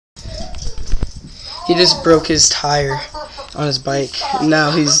He just broke his tire on his bike. And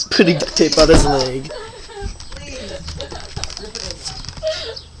now he's putting duct tape on his leg.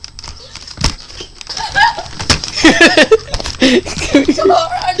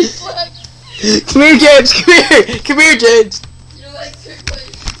 Come here, James. Come here. Come here, James.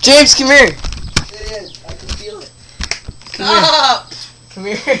 James, come here. It is. I can feel it. Stop. Come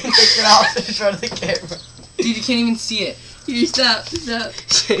here and take it off in front of the camera. Dude, you can't even see it. You stop. Stop.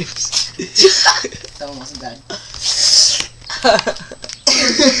 James. That one wasn't bad.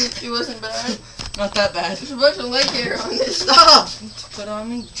 It wasn't bad. Not that bad. There's a bunch of leg hair on this. Stop! Put on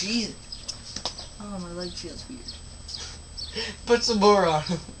me, Jesus. Oh, my leg feels weird. Put some more on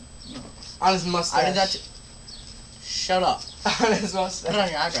him. On his mustache. I did that too. Shut up. On his Put it mustache. on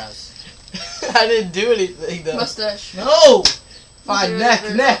your eyebrows. I didn't do anything though. Mustache. No! Fine, neck,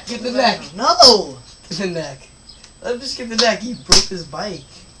 get the neck. No! Get the neck. Let him just get the neck. He broke his bike.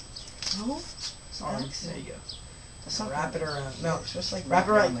 No? Arms. There you go. That's not Wrap it around. No, It's just like wrap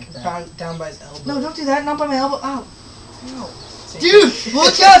it right like that. down by his elbow. No, don't do that. Not by my elbow. Ow. No. Dude,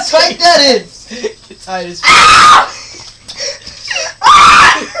 Look how tight that is! Get tight as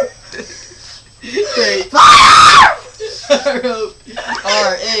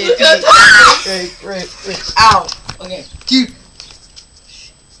Great. Right. Ow. Okay. Dude.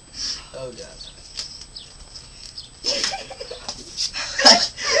 Oh god.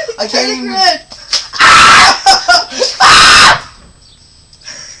 I can't even.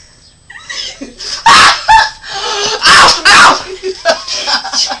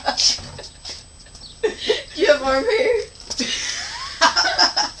 Do you have arm hair?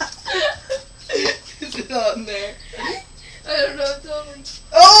 Is it on there? I don't know. Tell me.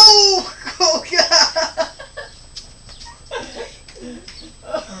 Oh! Oh god!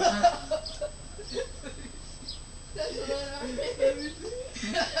 That's a lot of arm hair.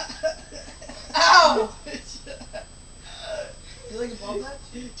 Ow! You like a ball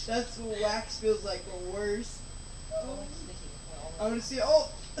patch? That's what wax feels like, but worse. I want to see. Oh,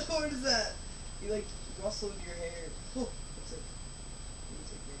 what is that? You like rustled your hair. Oh, what's it?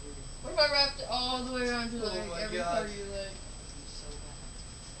 What if I wrapped it all the way around your Oh leg? my Every God. part of your leg.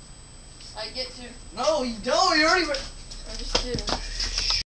 I get to. No, you don't. You already. I just did.